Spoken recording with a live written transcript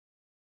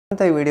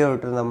ഇന്നത്തെ വീഡിയോ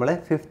ഇട്ട് നമ്മൾ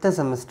 5th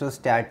സെമസ്റ്റർ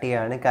സ്റ്റാർട്ട്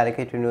ചെയ്യാണ്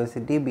കാലിക്കറ്റ്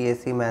യൂണിവേഴ്സിറ്റി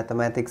BSc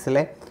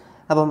മാത്തമാറ്റിക്സിലെ.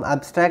 അപ്പം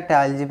അബ്സ്ട്രാക്ട്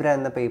ആൽജിബ്ര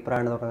എന്ന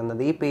പേപ്പറാണ്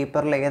തുടങ്ങുന്നത്. ഈ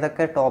പേപ്പറിൽ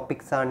ഏതൊക്കെ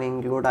ടോപ്പിക്സ് ആണ്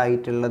ഇൻക്ലൂഡ്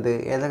ആയിട്ടുള്ളത്,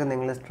 ഏതൊക്കെ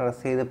നിങ്ങൾ സ്ട്രെസ്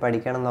ചെയ്ത്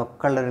പഠിക്കണം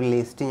എന്നൊക്കെ ഉള്ളൊരു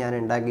ലിസ്റ്റ് ഞാൻ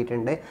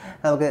ഉണ്ടാക്കിയിട്ടുണ്ട്.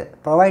 നമുക്ക്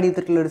പ്രൊവൈഡ്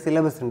ചെയ്തിട്ടുള്ളൊരു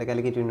സിലബസ് ഉണ്ട്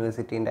കാലിക്കറ്റ്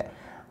യൂണിവേഴ്സിറ്റീൻ്റെ.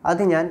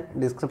 അത് ഞാൻ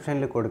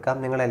ഡിസ്ക്രിപ്ഷനിൽ കൊടുക്കാം.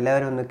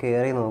 നിങ്ങളെല്ലാവരും ഒന്ന്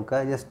കയറി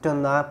നോക്കുക, ജസ്റ്റ്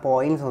ഒന്ന് ആ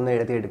പോയിൻറ്റ്സ് ഒന്ന്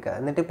എഴുതിയെടുക്കുക.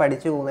 എന്നിട്ട്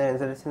പഠിച്ചു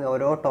പോകുന്നതിനനുസരിച്ച്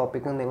ഓരോ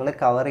ടോപ്പിക്കും നിങ്ങൾ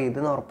കവർ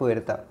ചെയ്തെന്ന് ഉറപ്പ്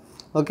വരുത്താം.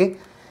 ഓക്കെ,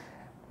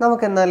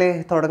 നമുക്കെന്നാൽ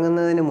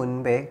തുടങ്ങുന്നതിന്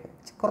മുൻപേ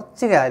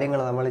കുറച്ച് കാര്യങ്ങൾ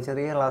നമ്മൾ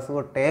ചെറിയ ക്ലാസ്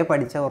തൊട്ടേ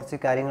പഠിച്ച കുറച്ച്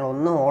കാര്യങ്ങൾ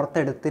ഒന്ന്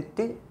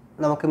ഓർത്തെടുത്തിട്ട്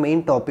നമുക്ക് മെയിൻ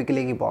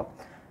ടോപ്പിക്കിലേക്ക് പോകാം.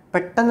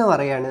 പെട്ടെന്ന്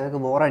പറയുകയാണ്,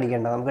 നിങ്ങൾക്ക്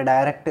ബോറടിക്കേണ്ട, നമുക്ക്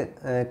ഡയറക്റ്റ്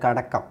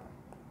കടക്കാം.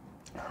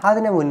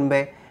 അതിന്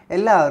മുൻപേ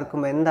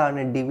എല്ലാവർക്കും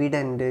എന്താണ്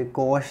ഡിവിഡൻറ്റ്,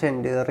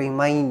 കോഷ്യൻ്റ്,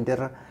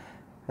 റിമൈൻഡർ,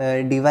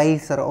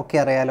 ഡിവൈസർ ഒക്കെ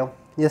അറിയാലോ.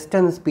 ജസ്റ്റ്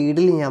ഒന്ന്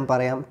സ്പീഡിൽ ഞാൻ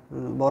പറയാം,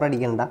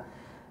 ബോറടിക്കണ്ട.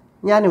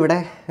 ഞാനിവിടെ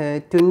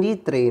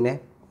 23നെ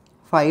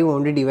 5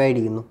 കൊണ്ട് ഡിവൈഡ്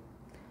ചെയ്യുന്നു.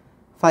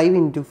 5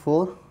 ×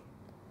 4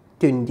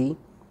 20,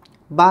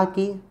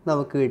 ബാക്കി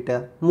നമുക്ക് കിട്ടുക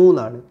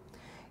 3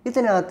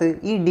 ഇതിനകത്ത്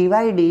ഈ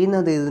ഡിവൈഡ്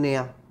ചെയ്യുന്നത്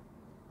ഇതിനെയാണ്,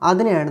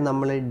 അതിനെയാണ്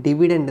നമ്മൾ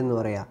ഡിവിഡൻറ്റ് എന്ന്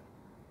പറയുക.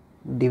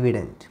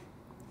 ഡിവിഡൻറ്റ്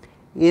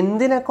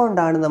എന്തിനെ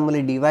കൊണ്ടാണ് നമ്മൾ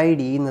ഡിവൈഡ്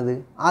ചെയ്യുന്നത്,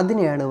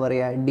 അതിനെയാണ്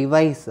പറയുക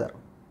ഡിവൈസർ.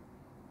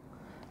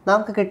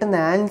 നമുക്ക് കിട്ടുന്ന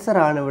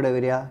ആൻസറാണ് ഇവിടെ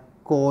വരിക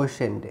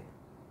കോഷ്യൻ്റ്.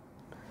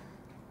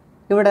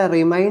 ഇവിടെ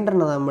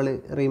റിമൈൻഡറിന് നമ്മൾ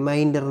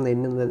റിമൈൻഡർ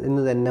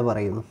എന്ന് തന്നെ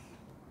പറയുന്നു.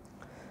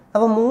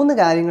 അപ്പോൾ 3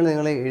 കാര്യങ്ങൾ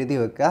നിങ്ങൾ എഴുതി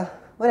വെക്കുക.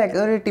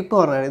 ഒരു ടിപ്പ്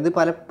പറഞ്ഞാൽ ഇത്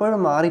പലപ്പോഴും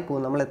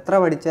മാറിപ്പോകും. നമ്മൾ എത്ര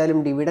പഠിച്ചാലും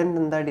ഡിവിഡൻറ്റ്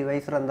എന്താ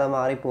ഡിവൈസർ എന്താ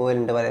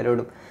മാറിപ്പോകലുണ്ട്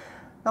പലരോടും.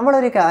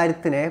 നമ്മളൊരു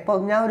കാര്യത്തിനെ ഇപ്പോൾ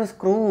ഞാൻ ഒരു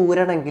സ്ക്രൂ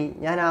ഊരണമെങ്കിൽ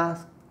ഞാൻ ആ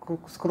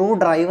സ്ക്രൂ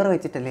ഡ്രൈവർ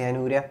വെച്ചിട്ടല്ലേ ഞാൻ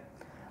ഊരുക.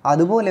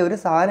 അതുപോലെ ഒരു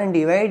സാധനം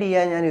ഡിവൈഡ്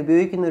ചെയ്യാൻ ഞാൻ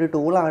ഉപയോഗിക്കുന്ന ഒരു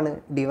ടൂളാണ്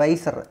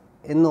ഡിവൈസർ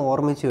എന്ന്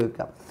ഓർമ്മിച്ച്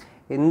വെക്കുക.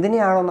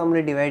 എന്തിനെയാണോ നമ്മൾ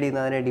ഡിവൈഡ്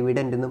ചെയ്യുന്നത് അതിനെ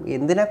ഡിവിഡൻറ്റ് എന്നും,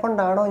 എന്തിനെ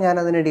കൊണ്ടാണോ ഞാൻ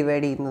അതിനെ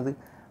ഡിവൈഡ് ചെയ്യുന്നത്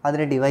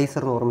അതിനെ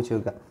ഡിവൈസർ എന്ന് ഓർമ്മിച്ച്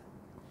വെക്കുക.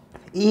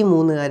 ഈ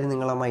 3 കാര്യം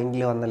നിങ്ങളെ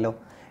മൈൻഡിൽ വന്നല്ലോ.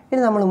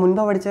 ഇനി നമ്മൾ മുൻപ്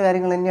പഠിച്ച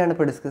കാര്യങ്ങൾ തന്നെയാണ്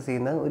ഇപ്പോൾ ഡിസ്കസ്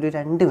ചെയ്യുന്നത്. ഒരു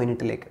 2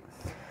 മിനിറ്റിലേക്ക്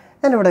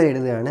ഞാനിവിടെ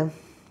എഴുതുകയാണ്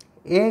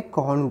A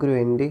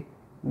congruent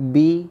B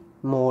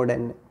mode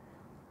N.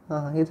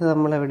 ഇത്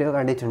നമ്മളെവിടെയോ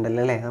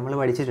കണ്ടിട്ടുണ്ടല്ലോ അല്ലേ, നമ്മൾ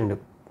പഠിച്ചിട്ടുണ്ട്.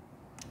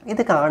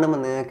 ഇത് കാണുമ്പോൾ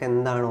നിങ്ങൾക്ക്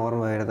എന്താണ്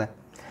ഓർമ്മ വരുന്നത്?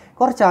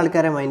 കുറച്ച്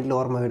ആൾക്കാരെ മൈൻഡിൽ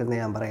ഓർമ്മ വരുന്നത്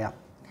ഞാൻ പറയാം.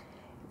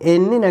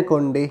 എന്നിനെ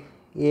കൊണ്ട്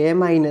A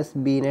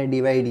 - Bനെ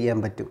ഡിവൈഡ് ചെയ്യാൻ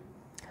പറ്റും.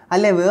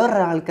 അല്ലെ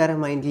വേറൊരാൾക്കാരെ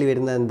മൈൻഡിൽ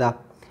വരുന്നത് എന്താ,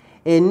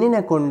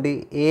 എന്നിനെ കൊണ്ട്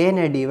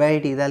എനെ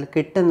ഡിവൈഡ് ചെയ്താൽ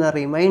കിട്ടുന്ന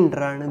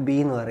റിമൈൻഡറാണ് B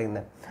എന്ന്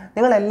പറയുന്നത്.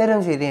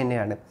 നിങ്ങളെല്ലാവരും ശരി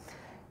തന്നെയാണ്.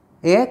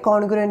 A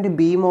congruent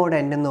B mode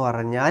N എന്ന്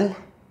പറഞ്ഞാൽ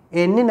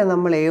എന്നിനെ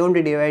നമ്മൾ A കൊണ്ട്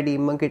ഡിവൈഡ്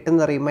ചെയ്യുമ്പോൾ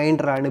കിട്ടുന്ന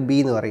റിമൈൻഡറാണ് B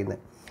എന്ന് പറയുന്നത്.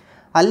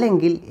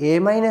 അല്ലെങ്കിൽ A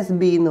 -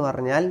 B എന്ന്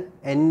പറഞ്ഞാൽ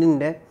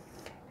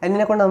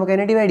എന്നിനെ കൊണ്ട് നമുക്ക്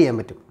എന്നെ ഡിവൈഡ് ചെയ്യാൻ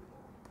പറ്റും.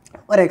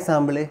 ഒരു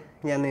എക്സാമ്പിൾ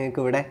ഞാൻ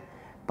നിങ്ങൾക്ക് ഇവിടെ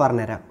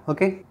പറഞ്ഞുതരാം.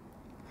 ഓക്കെ,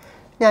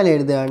 ഞാൻ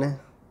എഴുതുകയാണ്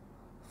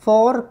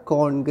 4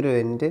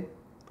 കോൺഗ്രുവൻ്റ്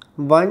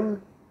 1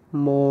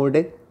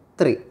 മോഡ്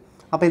 3.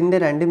 അപ്പോൾ ഇതിൻ്റെ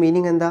 2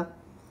 മീനിങ് എന്താ?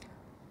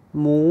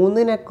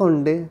 3നെ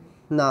കൊണ്ട്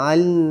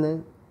 4 നിന്ന്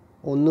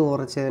 1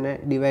 കുറച്ചതിനെ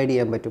ഡിവൈഡ്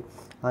ചെയ്യാൻ പറ്റും.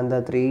 എന്താ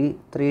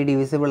 3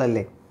 ഡിവിസിബിൾ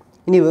അല്ലേ.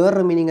 ഇനി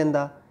വേറൊരു മീനിങ്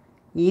എന്താ,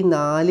 ഈ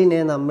 4നെ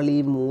നമ്മൾ ഈ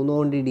 3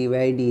 കൊണ്ട്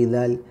ഡിവൈഡ്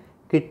ചെയ്താൽ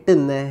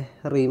കിട്ടുന്ന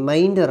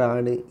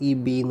റിമൈൻഡറാണ് ഈ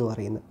B എന്ന്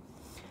പറയുന്നത്.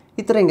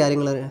 ഇത്രയും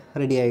കാര്യങ്ങൾ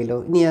റെഡി ആയല്ലോ.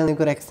 ഇനി ഞാൻ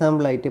നിങ്ങൾക്ക് ഒരു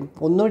എക്സാമ്പിളായിട്ട്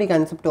ഒന്നുകൂടി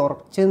കൺസെപ്റ്റ്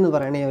ഉറച്ചെന്ന്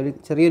പറയണേ ഒരു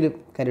ചെറിയൊരു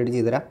കാര്യം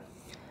ചെയ്തുതരാം.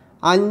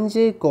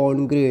 5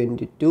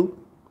 കോൺഗ്രുവൻ്റ് ടു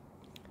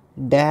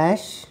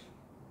ഡാഷ്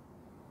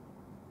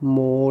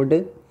മോഡ്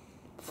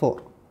 4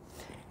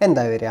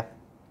 എന്താ വരിക?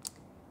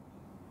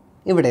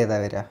 ഇവിടെ ഏതാ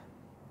വരിക?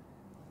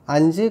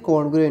 5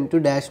 congruent to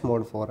dash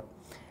mode 4.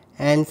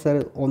 Answer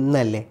 1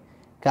 അല്ലേ?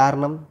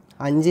 കാരണം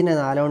 5നെ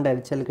 4 കൊണ്ട്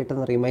അടിച്ചാൽ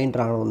കിട്ടുന്ന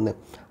റിമൈൻഡറാണ് 1.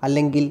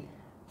 അല്ലെങ്കിൽ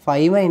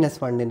 5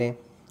 - 1നെ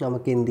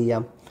നമുക്ക് എന്ത്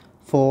ചെയ്യാം,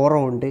 4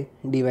 കൊണ്ട്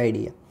ഡിവൈഡ്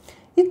ചെയ്യാം.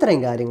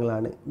 ഇത്രയും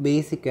കാര്യങ്ങളാണ്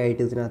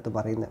ബേസിക്കായിട്ട് ഇതിനകത്ത്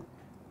പറയുന്നത്.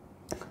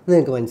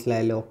 നിങ്ങൾക്ക്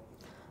മനസ്സിലായല്ലോ.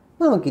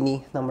 നമുക്കിനി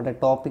നമ്മുടെ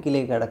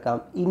ടോപ്പിക്കിലേക്ക് കിടക്കാം.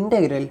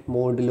 ഇൻ്റഗ്രൽ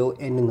മോഡുലോ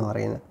N എന്ന്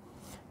പറയുന്നത്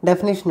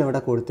ഡെഫിനേഷൻ ഇവിടെ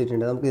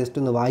കൊടുത്തിട്ടുണ്ട്. നമുക്ക് ജസ്റ്റ്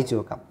ഒന്ന് വായിച്ചു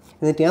നോക്കാം,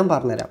 എന്നിട്ട് ഞാൻ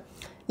പറഞ്ഞുതരാം.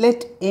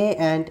 Let A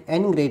and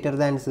N greater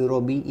than 0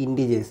 be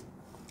integers.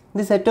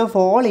 The set of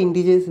all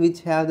integers which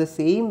have the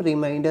same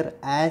remainder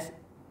as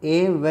A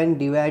when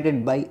divided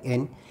by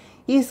N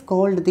is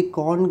called the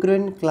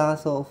congruent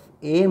class of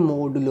A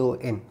modulo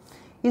N,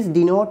 is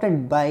denoted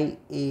by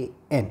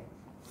AN,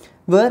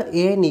 where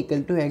AN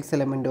equal to x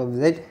element of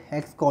Z,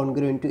 x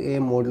congruent to A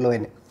modulo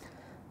N.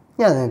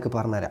 ഞാൻ നിങ്ങൾക്ക്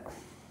പറഞ്ഞുതരാം.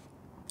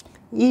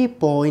 ഈ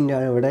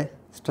പോയിൻ്റാണ് ഇവിടെ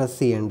stress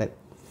ചെയ്യേണ്ടത്.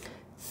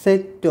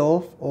 Set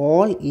of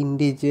all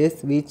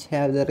integers which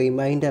have the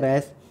reminder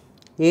as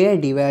A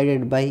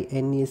divided by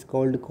N is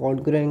called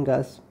congruent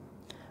class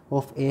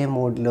of A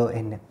modulo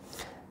N.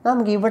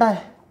 നമുക്കിവിടെ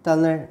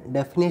തന്ന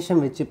definition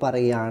വെച്ച്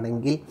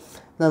പറയുകയാണെങ്കിൽ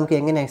നമുക്ക്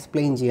എങ്ങനെ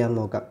എക്സ്പ്ലെയിൻ ചെയ്യാൻ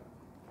നോക്കാം.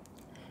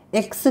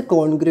 X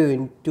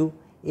congruent to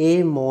A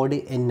mode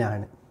N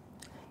ആണ്.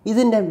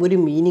 ഇതിൻ്റെ ഒരു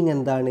മീനിങ്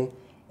എന്താണ്?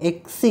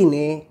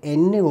 എക്സിനെ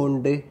N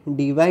കൊണ്ട്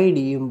ഡിവൈഡ്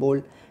ചെയ്യുമ്പോൾ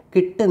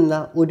കിട്ടുന്ന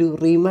ഒരു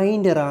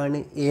റിമൈൻഡറാണ്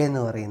A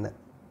എന്ന് പറയുന്നത്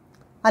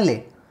അല്ലേ.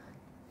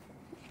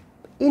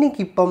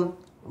 എനിക്കിപ്പം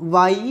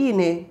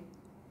വൈനെ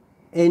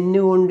n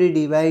കൊണ്ട്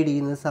ഡിവൈഡ്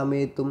ചെയ്യുന്ന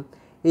സമയത്തും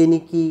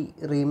എനിക്ക്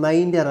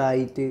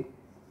റിമൈൻഡറായിട്ട്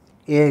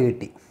a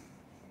കിട്ടി.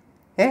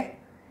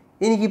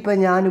 എനിക്കിപ്പോൾ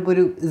ഞാനിപ്പോൾ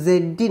ഒരു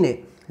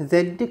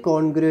z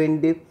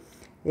congruent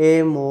a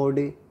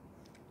mode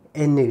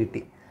n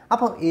കിട്ടി.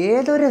 അപ്പോൾ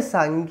ഏതൊരു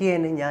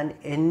സംഖ്യേനെ ഞാൻ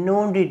n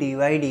കൊണ്ട്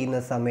ഡിവൈഡ് ചെയ്യുന്ന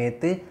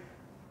സമയത്ത്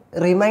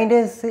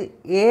റിമൈൻഡേഴ്സ്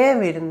a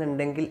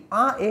വരുന്നുണ്ടെങ്കിൽ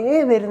ആ a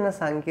വരുന്ന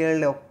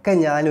സംഖ്യകളിലൊക്കെ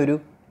ഞാനൊരു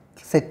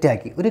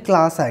സെറ്റാക്കി, ഒരു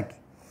ക്ലാസ്സാക്കി.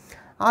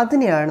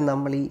 അതിനെയാണ്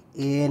നമ്മൾ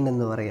ഈ an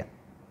എന്ന് പറയുക.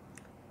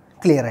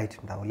 ക്ലിയർ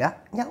ആയിട്ടുണ്ടാവില്ല.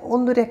 ഞാൻ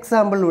ഒന്നൊരു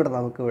എക്സാമ്പിളിലൂടെ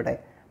നമുക്കിവിടെ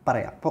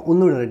പറയാം. അപ്പോൾ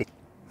ഒന്നുകൂടെ ready.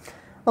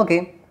 Okay,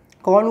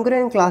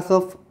 congruent class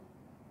of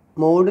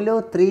modulo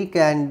 3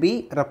 can be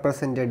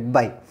represented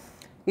by.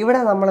 ഇവിടെ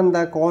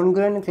നമ്മളെന്താ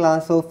കോൺഗ്രുവൻ്റ്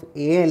ക്ലാസ് ഓഫ്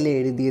എ അല്ലേ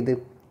എഴുതിയത്.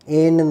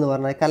 an എന്ന്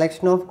പറഞ്ഞാൽ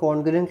collection of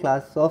congruent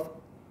class of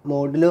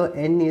modulo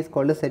n is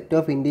called set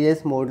of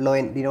integers modulo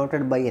n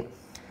denoted by n.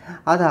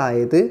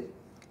 അതായത്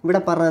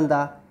ഇവിടെ പറഞ്ഞാൽ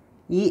എന്താ,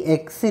 ഈ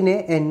എക്സിനെ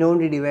n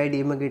കൊണ്ട് ഡിവൈഡ്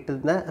ചെയ്യുമ്പോൾ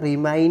കിട്ടുന്ന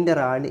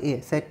റിമൈൻഡറാണ് എ,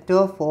 സെറ്റ്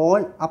ഓഫ്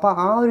ഓൾ. അപ്പോൾ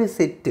ആ ഒരു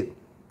സെറ്റ്,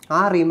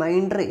 ആ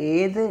റിമൈൻഡർ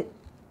ഏത്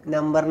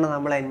നമ്പറിനെ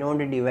നമ്മൾ n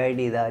കൊണ്ട് ഡിവൈഡ്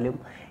ചെയ്താലും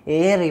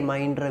എ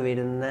റിമൈൻഡർ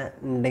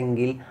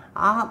വരുന്നുണ്ടെങ്കിൽ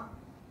ആ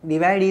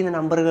ഡിവൈഡ് ചെയ്യുന്ന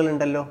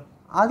നമ്പറുകളുണ്ടല്ലോ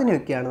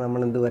അതിനൊക്കെയാണ്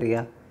നമ്മൾ എന്ത്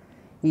പറയുക,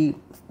 ഈ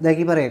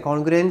ഇതാക്കി പറയാം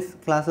congruence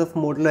class of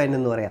modulo n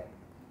എന്ന് പറയാം.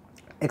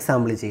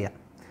 എക്സാമ്പിൾ ചെയ്യാം.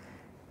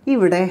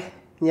 ഇവിടെ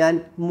ഞാൻ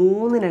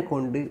 3നെ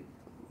കൊണ്ട്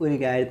ഒരു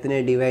കാര്യത്തിനെ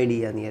ഡിവൈഡ്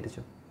ചെയ്യാമെന്ന്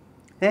വിചാരിച്ചു.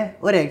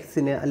 ഒരു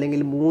എക്സിന്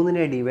അല്ലെങ്കിൽ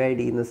 3നെ ഡിവൈഡ്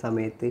ചെയ്യുന്ന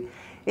സമയത്ത്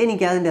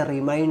എനിക്ക് അതിൻ്റെ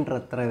റിമൈൻഡർ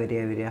എത്ര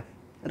വരിക?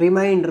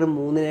 റിമൈൻഡർ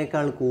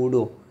 3നേക്കാൾ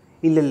കൂടുമോ?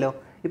 ഇല്ലല്ലോ.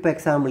 ഇപ്പോൾ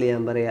എക്സാമ്പിൾ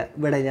ഞാൻ പറയാം.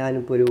 ഇവിടെ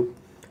ഞാനിപ്പോൾ ഒരു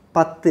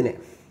 10നെ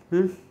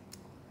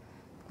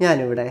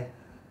ഞാനിവിടെ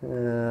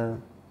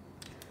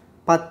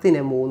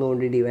 10നെ 3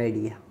 കൊണ്ട് ഡിവൈഡ്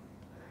ചെയ്യാം.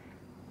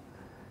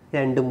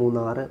 2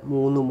 3 6,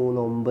 3 3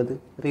 9.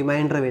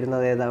 റിമൈൻഡർ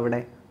വരുന്നത് ഏതാ അവിടെ?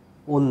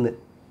 1.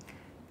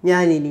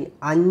 ഞാനിനി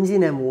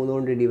 5നെ 3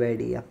 കൊണ്ട് ഡിവൈഡ്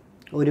ചെയ്യാം.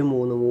 1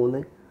 3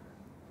 3,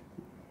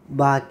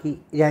 ബാക്കി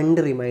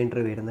 2 റിമൈൻഡർ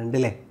വരുന്നുണ്ട്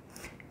അല്ലേ.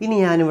 ഇനി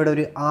ഞാനിവിടെ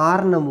ഒരു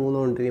 6നെ 3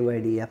 കൊണ്ട്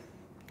ഡിവൈഡ് ചെയ്യാം.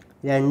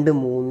 2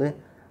 3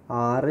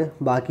 6,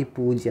 ബാക്കി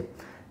 0.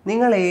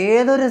 നിങ്ങൾ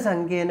ഏതൊരു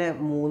സംഖ്യേനെ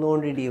 3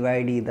 കൊണ്ട്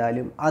ഡിവൈഡ്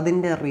ചെയ്താലും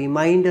അതിൻ്റെ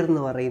റിമൈൻഡർ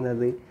എന്ന്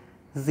പറയുന്നത്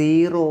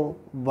 0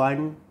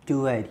 1 2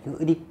 ആയിരിക്കും.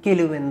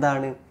 ഒരിക്കലും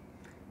എന്താണ്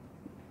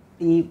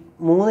ഈ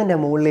 3ൻ്റെ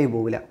മുകളിലേക്ക്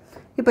പോകില്ല.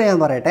 ഇപ്പോൾ ഞാൻ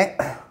പറയട്ടെ,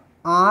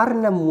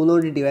 6നെ 3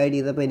 കൊണ്ട് ഡിവൈഡ്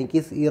ചെയ്തപ്പോൾ എനിക്ക്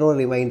 0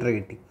 റിമൈൻഡർ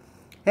കിട്ടി.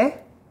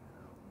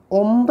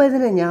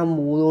 9നെ ഞാൻ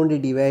 3 കൊണ്ട്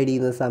ഡിവൈഡ്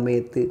ചെയ്യുന്ന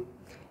സമയത്ത്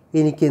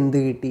എനിക്ക് എന്ത്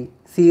കിട്ടി?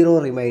 0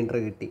 റിമൈൻഡർ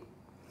കിട്ടി.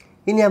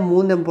 ഇനി ഞാൻ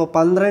 12നെ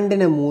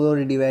 3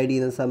 കൊണ്ട് ഡിവൈഡ്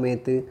ചെയ്യുന്ന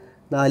സമയത്ത്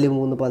 4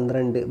 3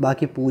 12,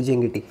 ബാക്കി 0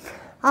 കിട്ടി.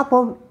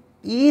 അപ്പം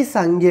ഈ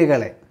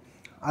സംഖ്യകളെ,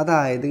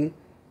 അതായത്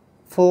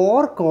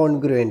 4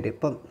 കോൺഗ്രുവൻ്റ്,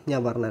 ഇപ്പം ഞാൻ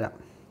പറഞ്ഞുതരാം,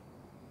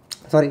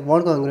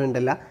 4 കോൺഗ്രുവൻ്റ്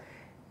അല്ല,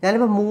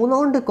 ഞാനിപ്പോൾ 3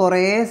 കൊണ്ട്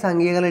കുറേ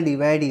സംഖ്യകളെ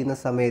ഡിവൈഡ് ചെയ്യുന്ന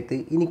സമയത്ത്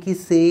എനിക്ക്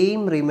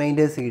സെയിം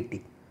റിമൈൻഡേഴ്സ് കിട്ടി.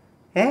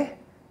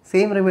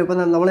 Same reminder. ഇപ്പം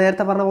നമ്മൾ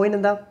നേരത്തെ പറഞ്ഞ പോയിന്റ്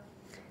എന്താ,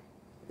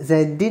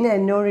 സെഡിനെ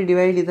എന്നോട്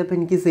ഡിവൈഡ് ചെയ്തപ്പോൾ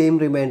എനിക്ക് സെയിം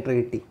റിമൈൻഡർ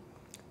കിട്ടി.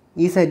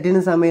 ഈ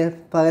സെഡിന്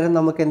പകരം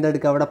നമുക്ക്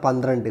എന്തെടുക്കാം, അവിടെ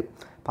 12.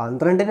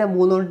 12നെ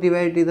 3 കൊണ്ട്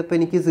ഡിവൈഡ് ചെയ്തപ്പോൾ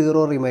എനിക്ക്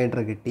 0 റിമൈൻഡർ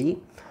കിട്ടി.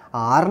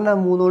 6നെ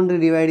 3 കൊണ്ട്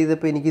ഡിവൈഡ്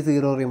ചെയ്തപ്പോൾ എനിക്ക്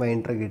 0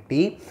 റിമൈൻഡർ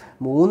കിട്ടി.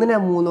 3നെ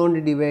 3 കൊണ്ട്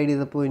ഡിവൈഡ്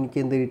ചെയ്തപ്പോൾ എനിക്ക്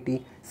എന്ത് കിട്ടി?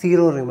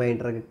 0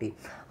 റിമൈൻഡർ കിട്ടി.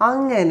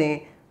 അങ്ങനെ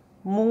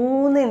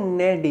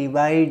 3നെ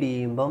ഡിവൈഡ്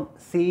ചെയ്യുമ്പം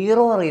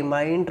 0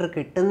 റിമൈൻഡർ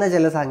കിട്ടുന്ന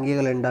ചില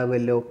സംഖ്യകൾ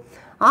ഉണ്ടാവുമല്ലോ.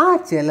 ആ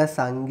ചില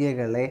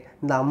സംഖ്യകളെ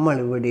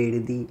നമ്മളിവിടെ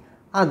എഴുതി.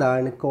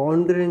 അതാണ്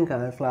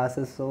congruent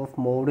classes of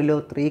modulo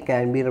 3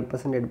 can be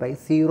represented by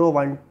 0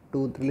 1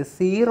 2 3.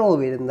 0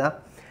 വരുന്ന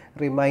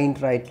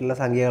റിമൈൻഡർ ആയിട്ടുള്ള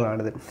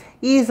സംഖ്യകളാണിത്.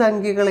 ഈ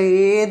സംഖ്യകൾ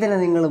ഏതിനെ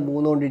നിങ്ങൾ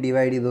 3 കൊണ്ട്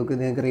ഡിവൈഡ് ചെയ്ത് നോക്കുക,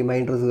 നിങ്ങൾക്ക്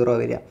റിമൈൻഡർ 0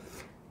 വരിക.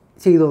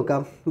 ചെയ്ത്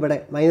നോക്കാം. ഇവിടെ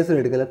മൈനസിന്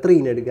എടുക്കില്ല,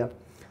 3നെ എടുക്കാം.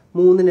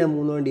 3നെ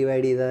 3 കൊണ്ട്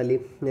ഡിവൈഡ് ചെയ്താൽ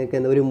നിങ്ങൾക്ക്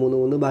എന്താ, ഒരു 3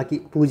 3, ബാക്കി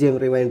 0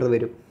 റിമൈൻഡർ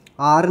വരും.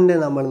 6ൻ്റെ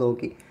നമ്മൾ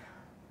നോക്കി.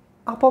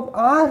 അപ്പം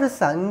ആ ഒരു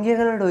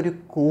സംഖ്യകളുടെ ഒരു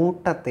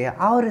കൂട്ടത്തെ,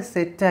 ആ ഒരു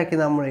സെറ്റാക്കി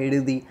നമ്മൾ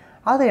എഴുതി.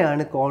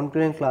 അതെയാണ്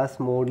കോൺഗ്രുവൻ്റ് ക്ലാസ്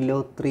മോഡുലോ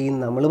 3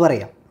 എന്ന് നമ്മൾ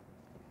പറയാം.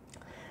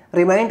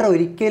 റിമൈൻഡർ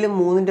ഒരിക്കലും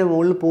 3ൻ്റെ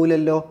മുകളിൽ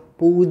പോകില്ലല്ലോ.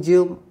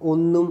 0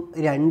 1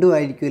 2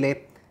 ആയിരിക്കില്ലേ.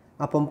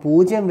 അപ്പം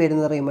 0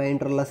 വരുന്ന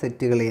റിമൈൻഡറുള്ള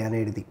സെറ്റുകൾ ഞാൻ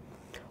എഴുതി.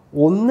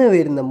 1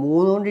 വരുന്ന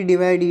 3 കൊണ്ട്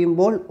ഡിവൈഡ്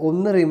ചെയ്യുമ്പോൾ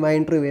 1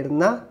 റിമൈൻഡർ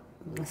വരുന്ന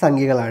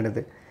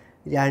സംഖ്യകളാണിത്.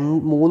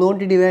 3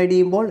 കൊണ്ട് ഡിവൈഡ്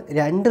ചെയ്യുമ്പോൾ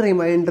 2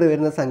 റിമൈൻഡർ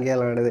വരുന്ന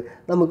സംഖ്യകളാണിത്.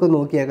 നമുക്ക്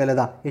നോക്കിയാൽ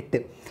അതാ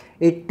 8.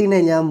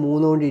 8നെ ഞാൻ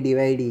 3 കൊണ്ട്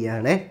ഡിവൈഡ്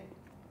ചെയ്യുകയാണേ.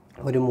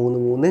 ഒരു 3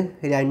 3,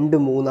 2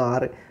 3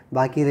 6,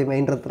 ബാക്കി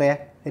റിമൈൻഡർ എത്രയാണ്?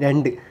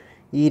 2.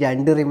 ഈ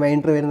 2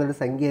 റിമൈൻഡർ വരുന്നൊരു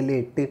സംഖ്യയല്ലേ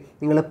 8.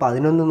 നിങ്ങൾ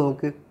 11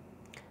 നോക്ക്.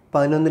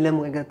 11ലെ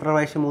എത്ര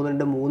പ്രാവശ്യം 3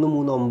 ഉണ്ട്? 3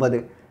 3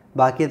 9,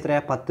 ബാക്കി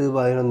എത്രയാണ്? 10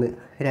 11.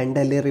 2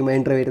 അല്ലേ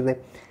റിമൈൻഡർ വരുന്നത്.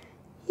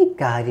 ഈ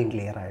കാര്യം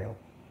ക്ലിയർ ആയോ?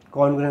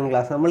 കോൺഗ്രുവൻ്റ്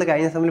ക്ലാസ് നമ്മൾ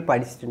കഴിഞ്ഞ സെമ്മിൽ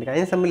പഠിച്ചിട്ടുണ്ട്.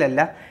 കഴിഞ്ഞ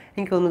സെമ്മിലല്ല,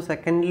 എനിക്ക് തോന്നുന്നു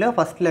സെക്കൻഡിലോ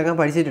ഫസ്റ്റിലോ ഒക്കെ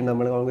പഠിച്ചിട്ടുണ്ട്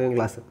നമ്മൾ കോൺഗ്രുവൻ്റ്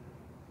ക്ലാസ്.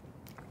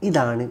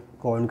 ഇതാണ്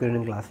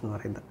കോൺഗ്രുവൻ്റ് ക്ലാസ് എന്ന്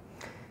പറയുന്നത്.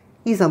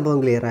 ഈ സംഭവം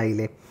ക്ലിയർ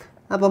ആയില്ലേ?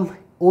 അപ്പം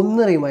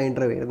 1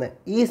 റിമൈൻഡർ വരുന്നത്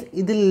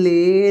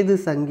ഇതിലേത്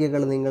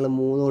സംഖ്യകൾ നിങ്ങൾ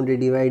 3 കൊണ്ട്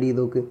ഡിവൈഡ്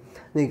ചെയ്ത് നോക്ക്,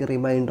 നിങ്ങൾക്ക്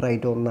റിമൈൻഡർ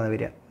ആയിട്ട് 1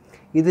 വരിക.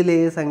 ഇതിൽ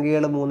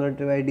സംഖ്യകൾ 3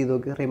 ഡിവൈഡ് ചെയ്ത്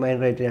നോക്കി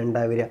റിമൈൻഡർ ആയിട്ട്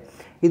 2 വരിക,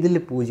 ഇതിൽ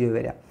 0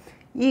 വരിക.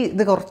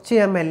 ഇത് കുറച്ച്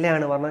ഞാൻ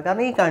മെല്ലെയാണ് പറഞ്ഞത്,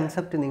 കാരണം ഈ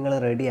കൺസെപ്റ്റ് നിങ്ങൾ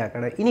റെഡി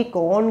ആക്കണം. ഇനി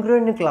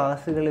കോൺഗ്രുവൻ്റ്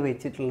ക്ലാസ്സുകൾ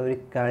വെച്ചിട്ടുള്ള ഒരു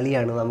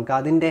കളിയാണ് നമുക്ക്.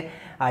 അതിൻ്റെ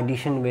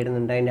അഡീഷൻ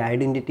വരുന്നുണ്ട്, അതിൻ്റെ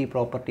ഐഡൻറ്റിറ്റി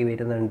പ്രോപ്പർട്ടി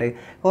വരുന്നുണ്ട്,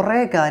 കുറേ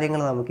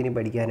കാര്യങ്ങൾ നമുക്കിനി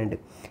പഠിക്കാനുണ്ട്.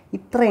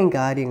 ഇത്രയും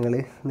കാര്യങ്ങൾ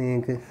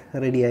നിങ്ങൾക്ക്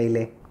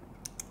റെഡിയായില്ലേ?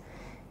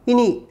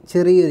 ഇനി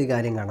ചെറിയൊരു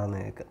കാര്യം കാണാം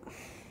നിങ്ങൾക്ക്.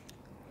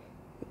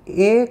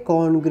 A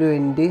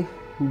congruent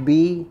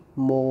B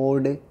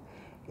mod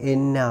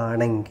N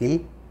ആണെങ്കിൽ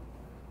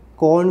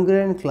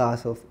congruent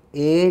class of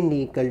A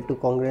equal to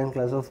congruent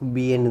class of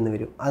B N എന്ന്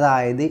വരും.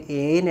 അതായത്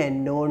എനെ എൻ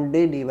കൊണ്ട്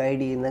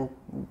ഡിവൈഡ് ചെയ്യുന്ന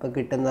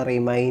കിട്ടുന്ന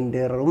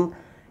റിമൈൻഡറും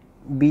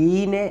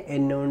ബീനെ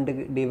എൻ കൊണ്ട്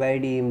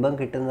ഡിവൈഡ് ചെയ്യുമ്പം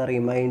കിട്ടുന്ന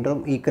റിമൈൻഡറും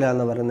ഈക്വൽ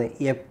ആണെന്ന്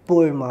പറയുന്നത്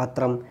എപ്പോൾ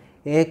മാത്രം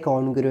A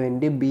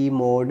congruent B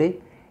mod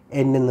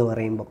N എന്ന്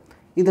പറയുമ്പം.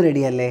 ഇത്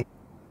റെഡിയല്ലേ?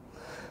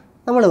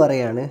 നമ്മൾ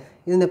പറയാണ്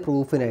ഇതിൻ്റെ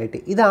പ്രൂഫിനായിട്ട്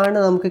ഇതാണ്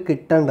നമുക്ക്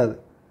കിട്ടേണ്ടത്.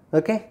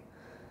 ഓക്കെ,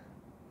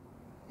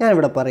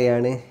 ഞാനിവിടെ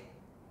പറയാണ്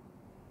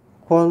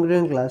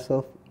congruent class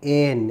of A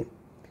N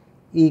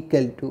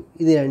equal to,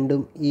 ഇത്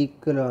രണ്ടും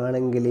ഈക്വൽ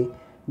ആണെങ്കിൽ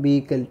ബി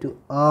ഈക്വൽ ടു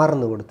ആർ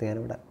എന്ന് കൊടുത്ത്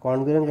ഞാനിവിടെ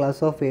congruent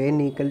class of A N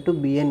equal to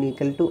B N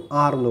equal to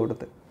R എന്ന്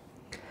കൊടുത്ത്.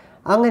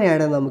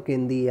 അങ്ങനെയാണെങ്കിൽ നമുക്ക്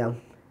എന്ത് ചെയ്യാം?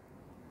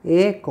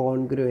 A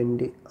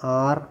congruent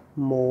R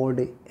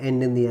mod N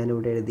എന്ന്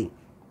ഞാനിവിടെ എഴുതി,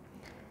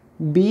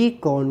 B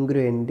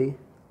congruent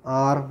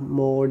R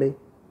mod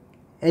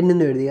N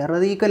എന്ന് എഴുതി, കാരണം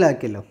അത് ഈക്വൽ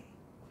ആക്കിയല്ലോ.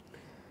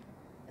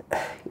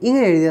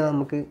 ഇങ്ങനെ എഴുതിയാൽ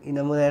നമുക്ക്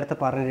നമ്മൾ നേരത്തെ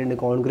പറഞ്ഞിട്ടുണ്ട്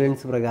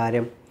കോൺഗ്രുവൻസ്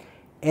പ്രകാരം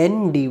N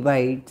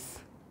divides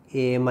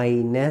A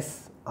minus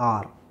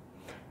R,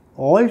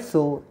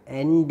 also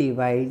an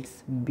divides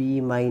B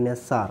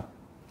minus R.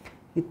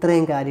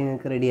 ഇത്രയും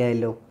കാര്യങ്ങൾക്ക്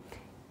റെഡിയായല്ലോ.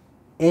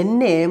 എൻ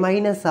എ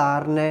മൈനസ്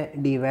ആറിനെ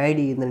ഡിവൈഡ്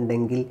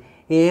ചെയ്യുന്നുണ്ടെങ്കിൽ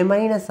എ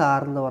മൈനസ്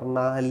ആർ എന്ന്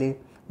പറഞ്ഞാൽ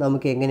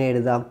നമുക്ക് എങ്ങനെ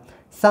എഴുതാം?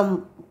 സം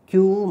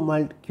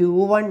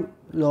Q1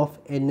 ഓഫ്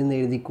എൻ എന്ന്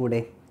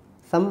എഴുതിക്കൂടെ?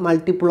 സം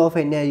മൾട്ടിപ്പിൾ ഓഫ്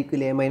എൻ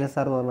ആയിരിക്കില്ല എ മൈനസ്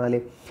ആർ എന്ന് പറഞ്ഞാൽ.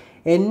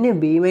 എൻ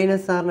ബി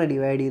മൈനസ് ആറിനെ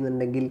ഡിവൈഡ്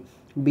ചെയ്യുന്നുണ്ടെങ്കിൽ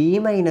B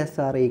minus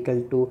R equal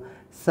to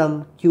some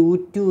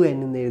Q2 N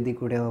എന്ന്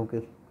എഴുതിക്കൂടെ നമുക്ക്?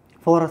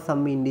 For some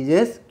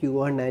integers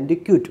Q1 and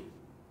Q2.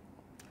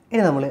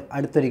 ഇനി നമ്മൾ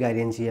അടുത്തൊരു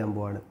കാര്യം ചെയ്യാൻ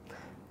പോവാണ്.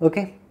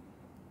 ഓക്കെ,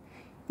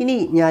 ഇനി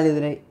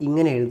ഞാനിതിനെ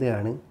ഇങ്ങനെ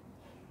എഴുതുകയാണ്.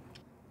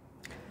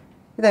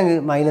 ഇതങ്ങ്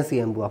മൈനസ്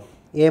ചെയ്യാൻ പോവാം.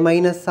 A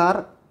minus R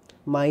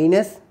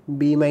minus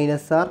B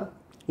minus R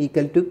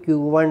equal to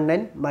Q1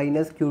 N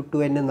minus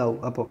Q2 N എന്നാവും.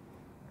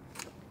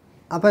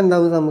 അപ്പോൾ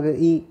എന്താവും? നമുക്ക്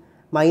ഈ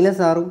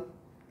മൈനസ് ആറും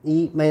ഈ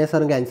മൈനസ്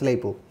ആറും ക്യാൻസലായി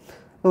പോകും.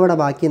 അപ്പോൾ ഇവിടെ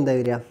ബാക്കി എന്താ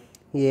വരിക?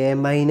 A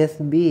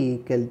minus B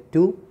equal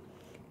to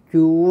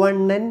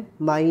Q1 N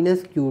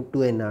minus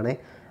Q2 N ആണ്.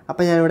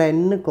 അപ്പോൾ ഞാനിവിടെ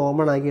എൻ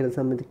കോമൺ ആക്കി എടുത്ത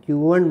സമയത്ത്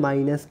Q1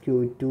 minus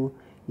Q2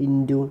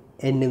 into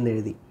N എന്ന്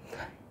എഴുതി.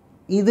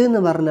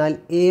 ഇതെന്ന് പറഞ്ഞാൽ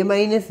എ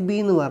മൈനസ് ബി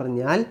എന്ന്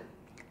പറഞ്ഞാൽ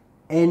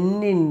N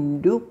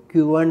into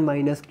Q1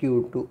 minus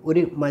Q2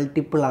 ഒരു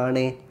മൾട്ടിപ്പിൾ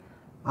ആണേ.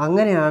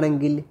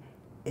 അങ്ങനെയാണെങ്കിൽ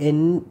N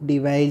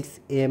divides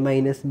A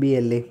minus B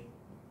അല്ലേ?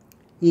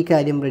 ഈ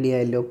കാര്യം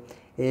റെഡിയായല്ലോ.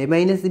 എ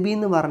മൈനസ് ബി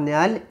എന്ന്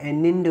പറഞ്ഞാൽ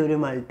എന്നിൻ്റെ ഒരു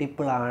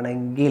മൾട്ടിപ്പിൾ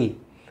ആണെങ്കിൽ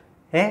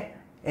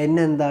എൻ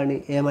എന്താണ്?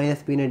 എ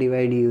മൈനസ് ബിനെ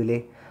ഡിവൈഡ് ചെയ്യൂലേ?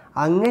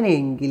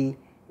 അങ്ങനെയെങ്കിൽ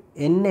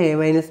N A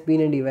minus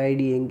ബിനെ divide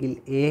ചെയ്യുമെങ്കിൽ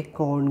A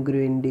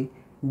congruent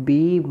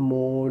B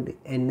mod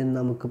N എന്ന്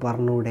നമുക്ക്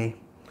പറഞ്ഞൂടെ?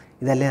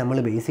 ഇതല്ലേ നമ്മൾ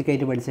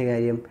ബേസിക്കായിട്ട് പഠിച്ച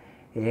കാര്യം.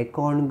 A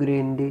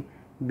congruent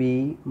B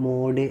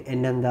mod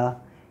N എന്താ?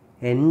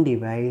 N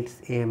divides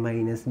A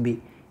minus B.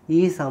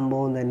 ഈ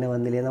സംഭവം തന്നെ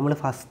വന്നില്ലേ? നമ്മൾ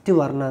ഫസ്റ്റ്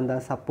പറഞ്ഞ എന്താ?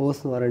 സപ്പോസ്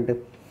എന്ന് പറഞ്ഞിട്ട്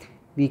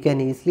we can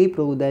easily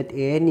prove that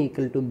A N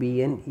equal to B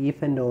N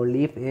if and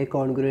only if A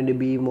congruent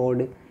B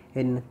mod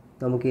N.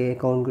 നമുക്ക് A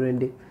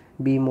congruent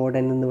B mod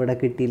N എന്ന് ഇവിടെ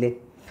കിട്ടിയില്ലേ?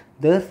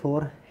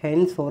 Therefore,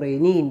 hence for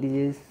any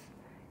integers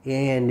a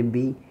and b,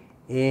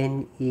 an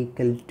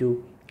equal to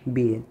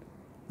bn.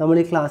 നമ്മൾ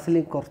ഈ ക്ലാസ്സിൽ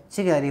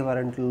കുറച്ച് കാര്യം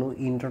പറഞ്ഞിട്ടുള്ളൂ,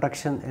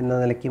 ഇൻട്രൊഡക്ഷൻ എന്ന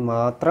നിലയ്ക്ക്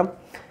മാത്രം.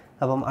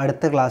 അപ്പം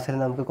അടുത്ത ക്ലാസ്സിൽ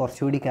നമുക്ക്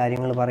കുറച്ചുകൂടി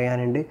കാര്യങ്ങൾ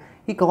പറയാനുണ്ട്.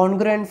 ഈ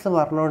കോൺഗ്രുവൻസ്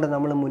പറഞ്ഞുകൊണ്ട്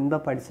നമ്മൾ മുൻപ്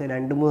പഠിച്ച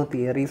 2-3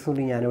 തിയറീസ്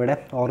കൂടി ഞാനിവിടെ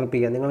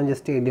ഓർമ്മിപ്പിക്കാം. നിങ്ങൾ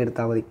ജസ്റ്റ്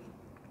എഴുതിയെടുത്താൽ മതി.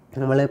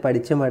 നമ്മൾ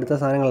പഠിച്ച അടുത്ത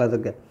സാധനങ്ങൾ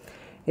അതൊക്കെ.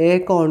 A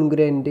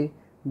congruent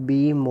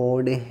B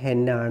mod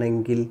N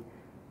ആണെങ്കിൽ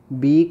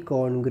B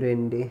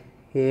congruent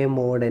A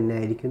mod N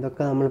ആയിരിക്കും.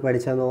 ഇതൊക്കെ നമ്മൾ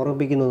പഠിച്ചാൽ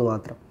ഓർമ്മിപ്പിക്കുന്നത്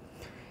മാത്രം.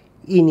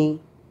 ഇനി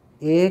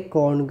A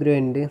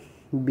congruent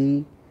B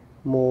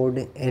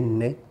mod N,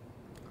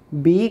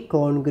 B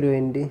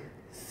congruent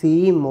C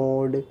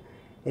mod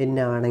N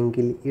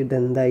ആണെങ്കിൽ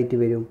ഇതെന്തായിട്ട്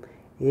വരും?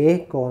 A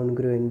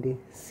congruent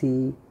C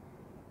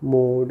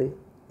mod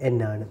N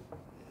ആണ്.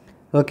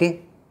 ഓക്കെ,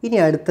 ഇനി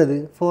അടുത്തത്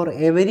ഫോർ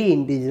എവരി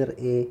ഇൻറ്റിജർ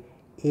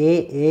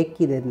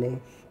എക്ക് തന്നെ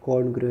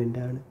കോൺഗ്രുവൻ്റ്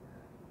ആണ്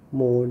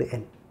മോഡ്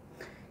എൻ.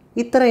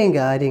 ഇത്രയും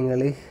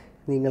കാര്യങ്ങൾ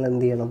നിങ്ങൾ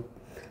എന്ത് ചെയ്യണം?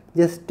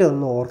 ജസ്റ്റ്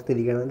ഒന്ന്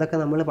ഓർത്തിരിക്കണം. ഇതൊക്കെ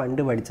നമ്മൾ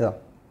പണ്ട് പഠിച്ചതാണ്.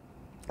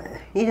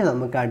 ഇനി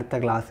നമുക്ക് അടുത്ത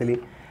ക്ലാസ്സിൽ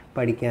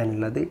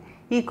പഠിക്കാനുള്ളത്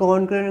ഈ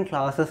കോൺഗ്രുവൻ്റ്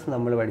ക്ലാസ്സസ്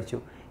നമ്മൾ പഠിച്ചു.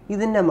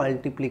 ഇതിൻ്റെ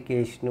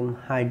മൾട്ടിപ്ലിക്കേഷനും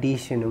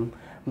അഡീഷനും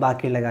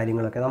ബാക്കിയുള്ള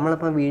കാര്യങ്ങളൊക്കെ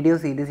നമ്മളിപ്പോൾ വീഡിയോ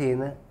സീരീസ്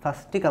ചെയ്യുന്ന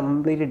ഫസ്റ്റ്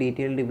കംപ്ലീറ്റ്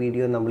ഡീറ്റെയിൽഡ്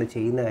വീഡിയോ നമ്മൾ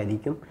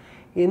ചെയ്യുന്നതായിരിക്കും.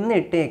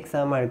 എന്നിട്ട്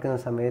എക്സാം എടുക്കുന്ന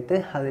സമയത്ത്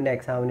അതിൻ്റെ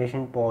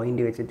എക്സാമിനേഷൻ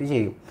പോയിൻ്റ് വെച്ചിട്ട്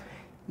ചെയ്യും.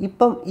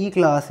 ഇപ്പം ഈ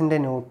ക്ലാസ്സിൻ്റെ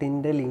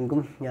നോട്ടിൻ്റെ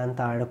ലിങ്കും ഞാൻ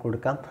താഴെ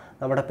കൊടുക്കാം.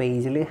 നമ്മുടെ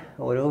പേജിൽ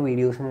ഓരോ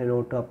വീഡിയോസിൻ്റെ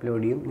നോട്ടും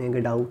അപ്ലോഡ് ചെയ്യും.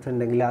 നിങ്ങൾക്ക് ഡൗട്ട്സ്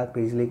ഉണ്ടെങ്കിൽ ആ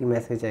പേജിലേക്ക്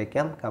മെസ്സേജ്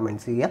അയക്കാം,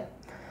 കമൻറ്റ്സ് ചെയ്യാം.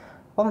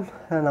 അപ്പം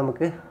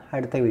നമുക്ക്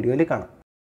അടുത്ത വീഡിയോയിൽ കാണാം.